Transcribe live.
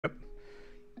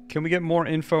can we get more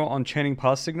info on chaining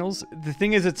path signals? The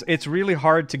thing is, it's really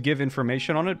hard to give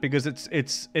information on it because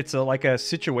it's like a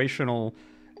situational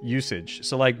usage.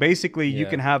 So like basically you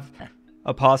can have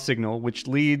a path signal which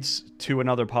leads to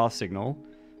another path signal,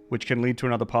 which can lead to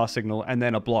another path signal, and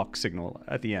then a block signal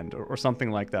at the end, or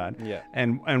something like that. Yeah.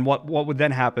 And what would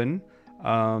then happen?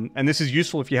 And this is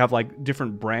useful if you have like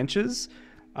different branches.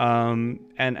 And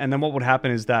then what would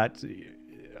happen is that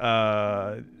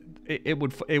it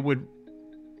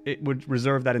would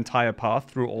reserve that entire path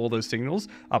through all those signals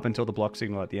up until the block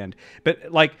signal at the end.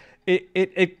 But like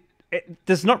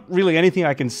there's not really anything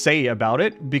I can say about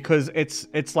it because it's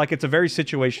a very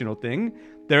situational thing.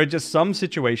 There are just some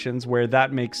situations where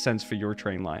that makes sense for your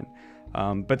train line.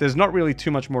 But there's not really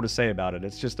too much more to say about it.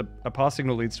 It's just a path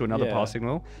signal leads to another path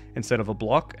signal instead of a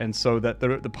block. And so that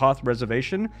the path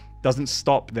reservation doesn't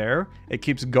stop there. It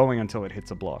keeps going until it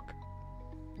hits a block.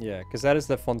 Yeah, because that is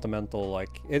the fundamental,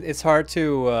 like, it's hard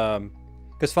to,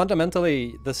 because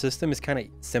fundamentally the system is kind of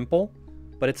simple,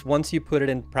 but it's once you put it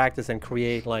in practice and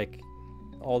create like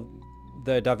all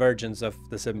the divergence of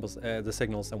the symbols, the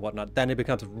signals and whatnot, then it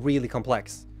becomes really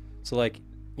complex. So like,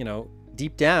 you know,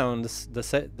 deep down,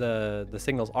 the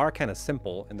signals are kind of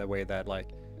simple in the way that like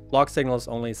block signals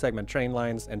only segment train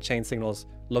lines, and chain signals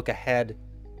look ahead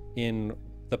in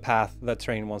the path that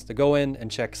train wants to go in and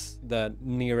checks the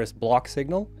nearest block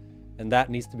signal, and that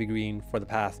needs to be green for the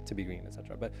path to be green,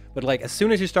 etc. But like as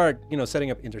soon as you start, you know,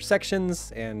 setting up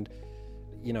intersections and,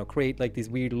 you know, create like these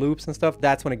weird loops and stuff,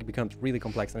 that's when it becomes really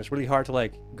complex, and it's really hard to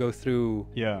like go through.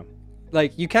 Yeah.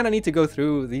 Like you kind of need to go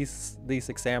through these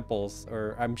examples,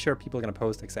 or I'm sure people are gonna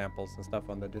post examples and stuff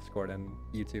on the Discord and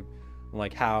YouTube,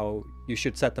 like how you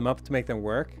should set them up to make them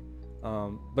work.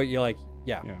 But you're like,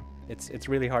 yeah. It's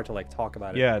really hard to like talk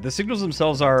about it. Yeah, the signals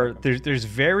themselves are they're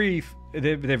very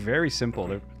simple.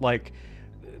 They're like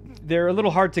they're a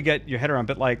little hard to get your head around,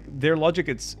 but like their logic,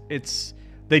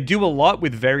 they do a lot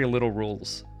with very little rule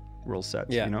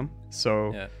sets. Yeah. You know,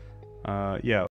 so yeah.